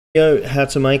How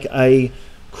to make a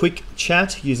quick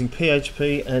chat using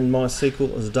PHP and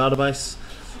MySQL as a database.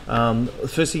 The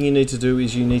first thing you need to do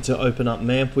is you need to open up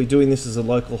MAMP. We're doing this as a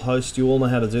local host. You all know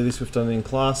how to do this. We've done it in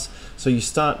class. So you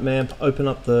start MAMP, open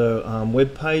up the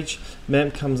web page.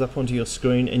 MAMP comes up onto your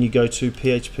screen and you go to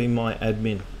PHP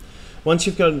MyAdmin. Once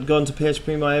you've gone to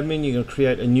PHP MyAdmin, you're going to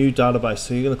create a new database.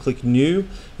 So you're going to click New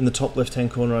in the top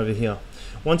left-hand corner over here.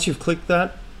 Once you've clicked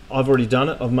that, I've already done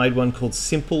it. I've made one called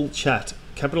Simple Chat.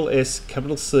 Capital S,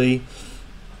 capital C,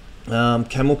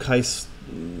 camel case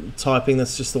typing.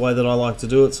 That's just the way that I like to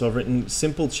do it. So I've written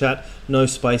Simple Chat, no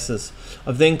spaces.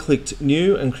 I've then clicked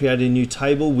New and created a new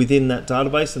table within that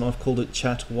database, and I've called it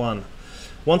Chat1.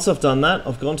 Once I've done that,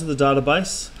 I've gone to the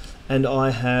database and I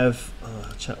have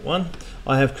Chat1.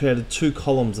 I have created two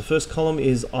columns. The first column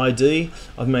is ID.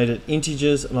 I've made it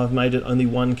integers and I've made it only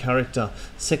one character.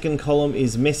 Second column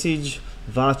is message,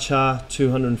 varchar,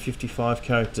 255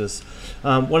 characters.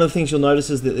 One of the things you'll notice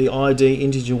is that the ID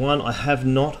integer 1, I have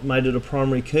not made it a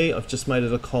primary key, I've just made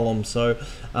it a column. So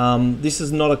this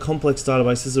is not a complex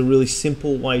database, this is a really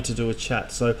simple way to do a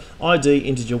chat. So ID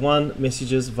integer 1,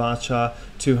 messages, varchar,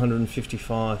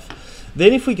 255.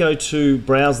 Then if we go to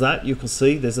browse that, you can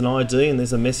see there's an ID and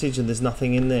there's a message and there's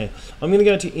nothing in there. I'm going to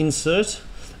go to insert,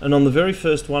 and on the very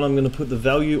first one I'm going to put the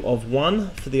value of 1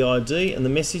 for the ID, and the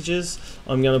messages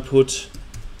I'm going to put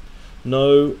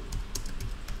no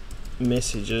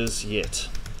messages yet.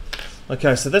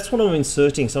 Okay, so that's what I'm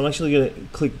inserting. So I'm actually going to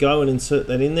click go and insert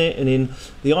that in there, and in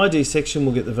the ID section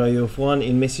we'll get the value of 1,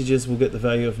 in messages we'll get the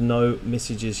value of no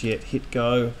messages yet. Hit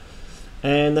go,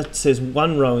 and that says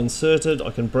 1 row inserted.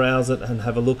 I can browse it and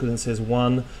have a look at it, and it says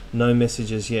 1, no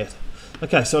messages yet.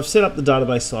 Okay, so I've set up the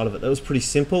database side of it. That was pretty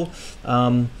simple.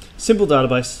 Simple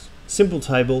database, simple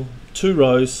table, 2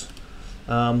 rows,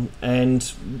 and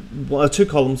 2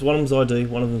 columns. One of them's ID,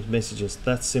 one of them's messages.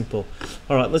 That's simple.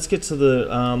 All right, let's get to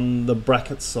the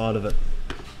brackets side of it.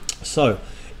 So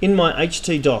in my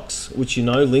htdocs, which you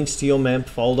know links to your MAMP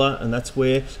folder, and that's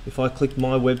where, if I click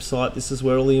my website, this is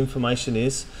where all the information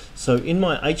is. So in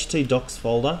my htdocs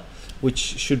folder, which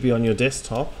should be on your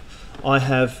desktop, I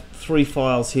have 3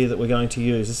 files here that we're going to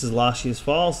use. This is last year's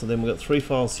file, so then we've got 3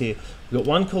 files here. We've got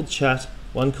one called chat,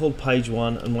 one called page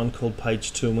 1, and one called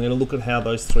page 2, and we're going to look at how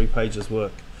those 3 pages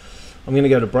work. I'm going to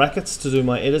go to brackets to do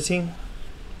my editing.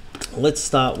 Let's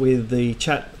start with the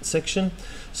chat section.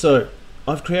 So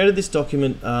I've created this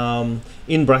document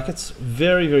in brackets,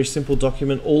 very simple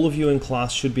document. All of you in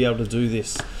class should be able to do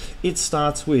this. It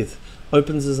starts with,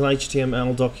 opens as an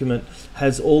HTML document,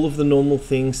 has all of the normal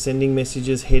things, sending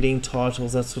messages, heading,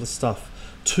 titles, that sort of stuff.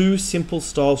 2 simple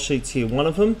style sheets here. One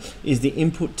of them is the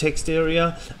input text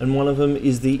area, and one of them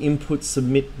is the input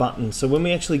submit button. So when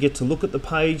we actually get to look at the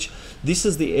page, this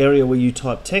is the area where you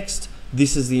type text,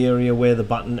 this is the area where the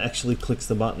button actually clicks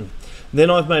the button. Then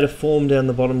I've made a form down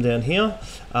the bottom down here.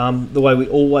 The way we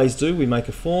always do, we make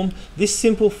a form. This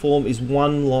simple form is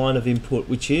 1 line of input,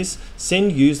 which is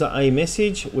send user a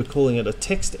message. We're calling it a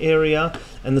text area,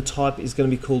 and the type is going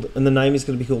to be called, and the name is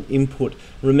going to be called input.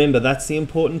 Remember, that's the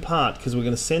important part, because we're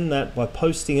going to send that by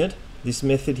posting it, this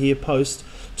method here, post,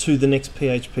 to the next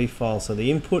PHP file. So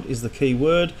the input is the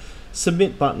keyword,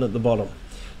 submit button at the bottom.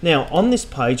 Now on this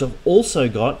page I've also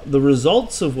got the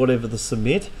results of whatever the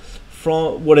submit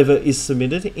from whatever is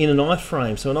submitted in an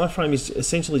iframe. So an iframe is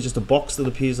essentially just a box that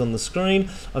appears on the screen.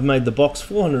 I've made the box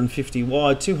 450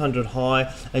 wide, 200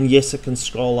 high, and yes, it can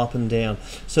scroll up and down.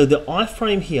 So the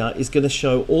iframe here is going to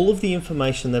show all of the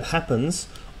information that happens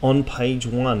on page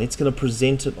 1. It's going to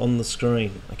present it on the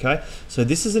screen. Okay, so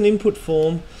this is an input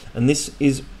form, and this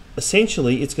is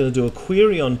essentially, it's going to do a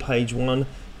query on page 1,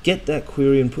 get that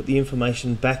query and put the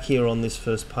information back here on this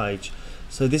first page.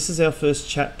 So this is our first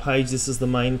chat page. This is the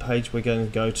main page we're going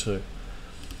to go to.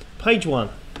 Page 1.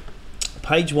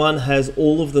 Page 1 has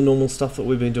all of the normal stuff that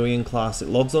we've been doing in class. It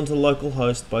logs onto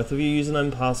localhost, both of your username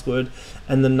and password,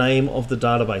 and the name of the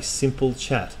database, Simple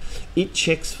Chat. It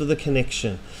checks for the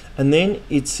connection, and then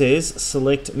it says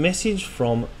select message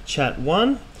from chat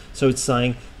 1. So it's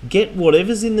saying get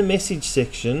whatever's in the message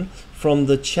section from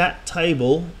the chat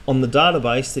table on the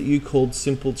database that you called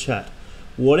Simple Chat.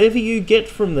 Whatever you get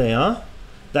from there,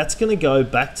 that's going to go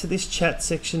back to this chat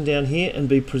section down here and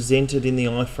be presented in the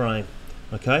iframe.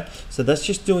 Okay, so that's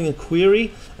just doing a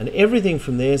query, and everything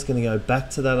from there is going to go back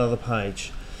to that other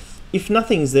page. If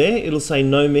nothing's there, it'll say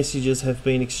no messages have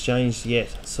been exchanged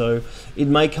yet. So it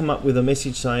may come up with a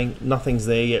message saying nothing's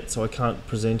there yet, so I can't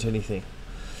present anything.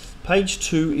 Page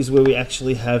 2 is where we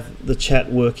actually have the chat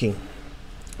working.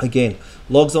 Again,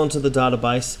 logs onto the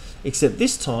database, except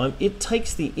this time it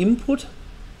takes the input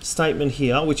statement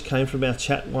here, which came from our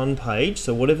chat 1 page,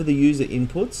 so whatever the user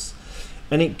inputs,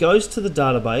 and it goes to the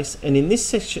database, and in this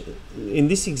section, in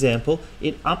this example,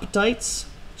 it updates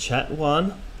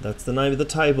chat1, that's the name of the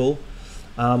table,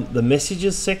 the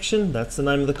messages section, that's the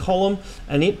name of the column,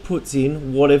 and it puts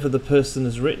in whatever the person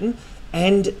has written,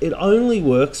 and it only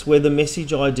works where the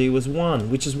message ID was 1,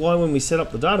 which is why when we set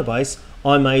up the database,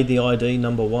 I made the ID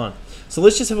number 1. So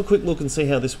let's just have a quick look and see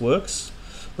how this works.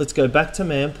 Let's go back to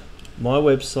MAMP, my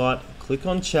website, click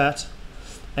on chat,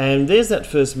 and there's that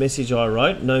first message I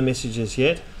wrote, no messages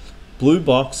yet, blue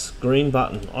box, green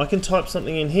button. I can type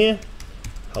something in here,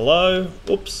 hello,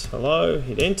 oops, hello,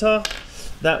 hit enter.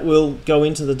 That will go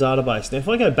into the database. Now if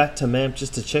I go back to MAMP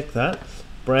just to check that,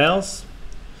 browse,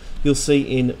 you'll see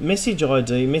in message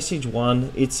ID, message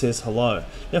 1, it says hello.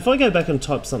 Now if I go back and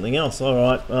type something else,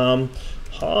 alright,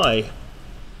 hi,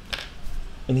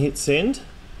 and hit send,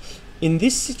 in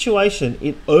this situation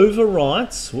it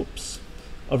overwrites, whoops,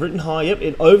 I've written hi, yep,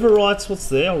 it overwrites what's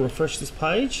there. I'll refresh this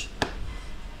page,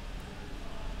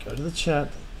 go to the chat,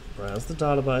 browse the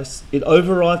database, it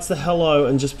overwrites the hello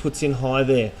and just puts in hi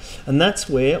there. And that's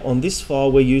where on this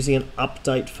file we're using an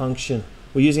update function.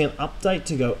 We're using an update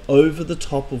to go over the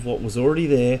top of what was already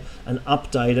there and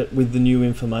update it with the new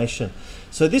information.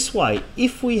 So this way,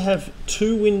 if we have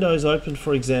two windows open,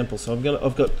 for example, so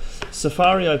I've got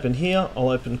Safari open here, I'll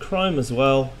open Chrome as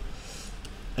well,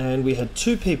 and we had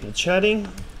two people chatting,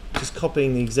 just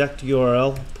copying the exact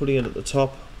URL, putting it at the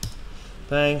top,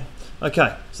 bang.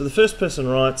 Okay, so the first person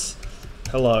writes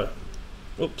hello,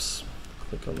 oops,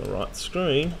 click on the right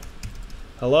screen,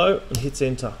 hello, and hits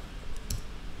enter.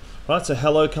 Right, so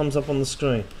hello comes up on the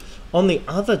screen. On the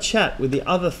other chat with the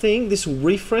other thing, this will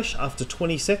refresh after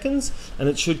 20 seconds and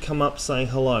it should come up saying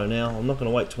hello. Now, I'm not going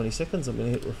to wait 20 seconds, I'm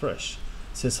going to hit refresh.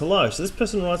 It says hello, so this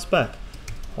person writes back,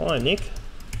 hi Nick,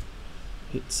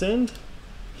 hit send.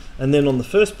 And then on the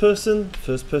first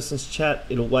person's chat,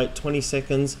 it'll wait 20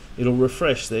 seconds, it'll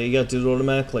refresh. There you go, did it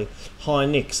automatically. Hi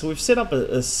Nick. So we've set up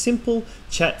a simple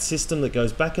chat system that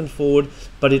goes back and forward,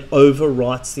 but it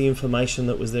overwrites the information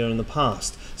that was there in the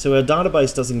past. So our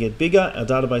database doesn't get bigger, our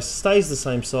database stays the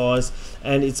same size,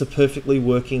 and it's a perfectly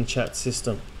working chat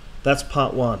system. That's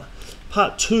part one.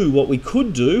 Part two, what we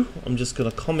could do, I'm just going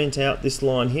to comment out this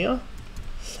line here,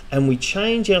 and we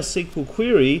change our SQL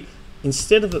query.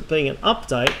 Instead of it being an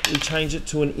update, we change it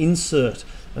to an insert.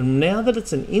 And now that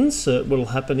it's an insert, what will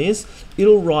happen is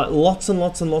it'll write lots and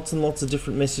lots and lots and lots of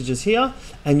different messages here,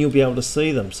 and you'll be able to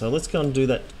see them. So let's go and do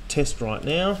that test right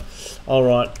now. I'll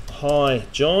write, hi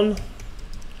John,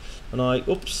 and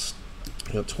oops,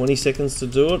 I've got 20 seconds to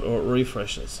do it, or it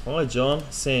refreshes. Hi John,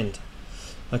 send.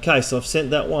 Okay, so I've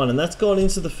sent that one, and that's gone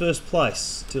into the first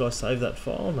place. Did I save that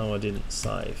file? No, I didn't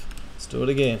save. Let's do it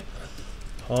again.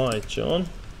 Hi John,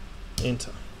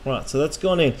 enter. Right, so that's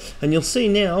gone in, and you'll see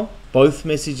now both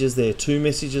messages there, two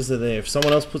messages are there. If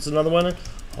someone else puts another one in,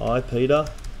 hi Peter,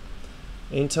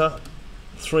 enter,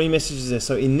 three messages there.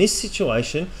 So in this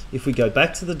situation, if we go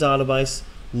back to the database,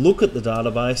 look at the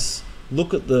database,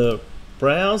 look at the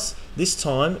browse, this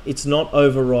time it's not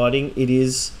overriding, it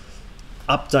is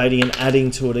updating and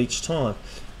adding to it each time.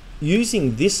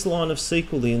 Using this line of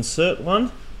SQL, the insert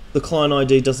one, the client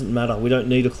ID doesn't matter, we don't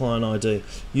need a client ID.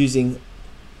 Using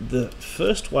the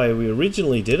first way we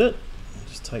originally did it,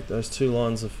 just take those two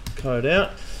lines of code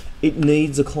out, it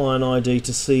needs a client ID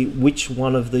to see which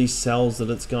one of these cells that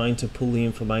it's going to pull the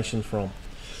information from.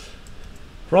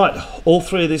 Right, all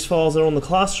three of these files are on the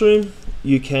classroom.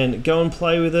 You can go and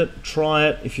play with it, try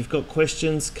it. If you've got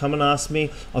questions, come and ask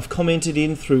me. I've commented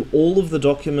in through all of the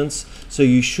documents, so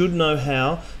you should know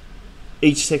how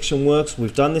each section works.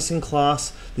 We've done this in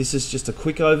class. This is just a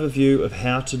quick overview of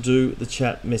how to do the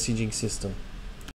chat messaging system.